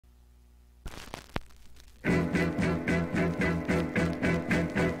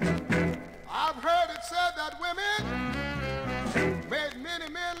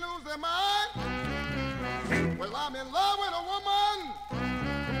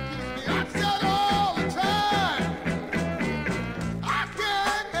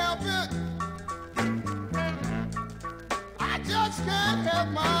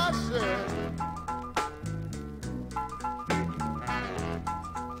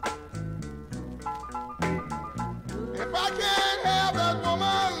If I can't have that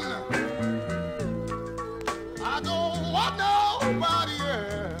woman, I don't want nobody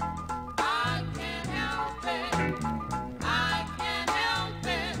else. I can't help it. I can't help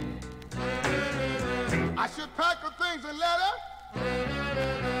it. I should pack her things and let her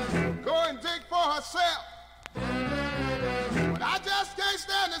go and dig for herself. But I just can't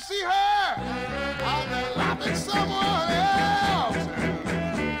stand to see her out there loving someone else.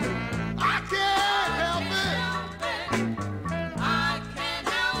 I can't help it. I can't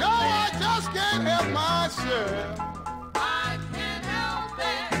help No, it. I just can't help myself. I can't help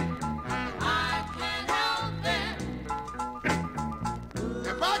it. I can't help it.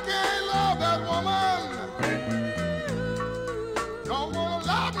 If I can't love that woman, don't wanna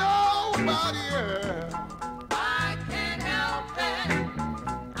love nobody else. I can't help it.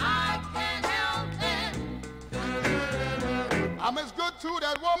 I can't help it. I'm as good to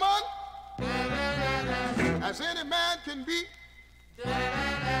that woman as any man can be.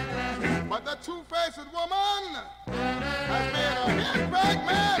 But the two-faced woman has made a henpecked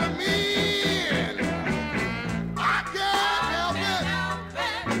man of me. I can't help it.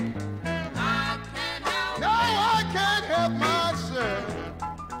 I can't help No, I can't help myself.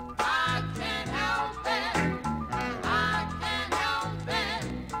 I can't help it. I can't help it.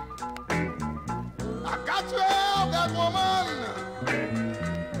 I got to have that woman,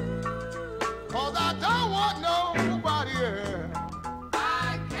 'cause I don't want nobody else.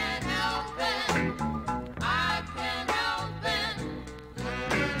 I can't help it. I can't help it.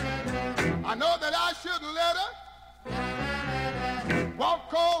 I know that I shouldn't let her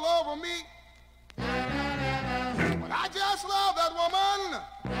walk all over me, but I just love that woman,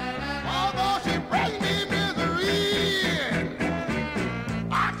 although she brings me misery.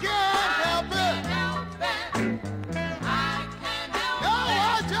 I can't help it. Help it. I can't help No, it.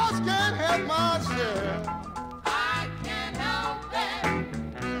 I just can't help myself.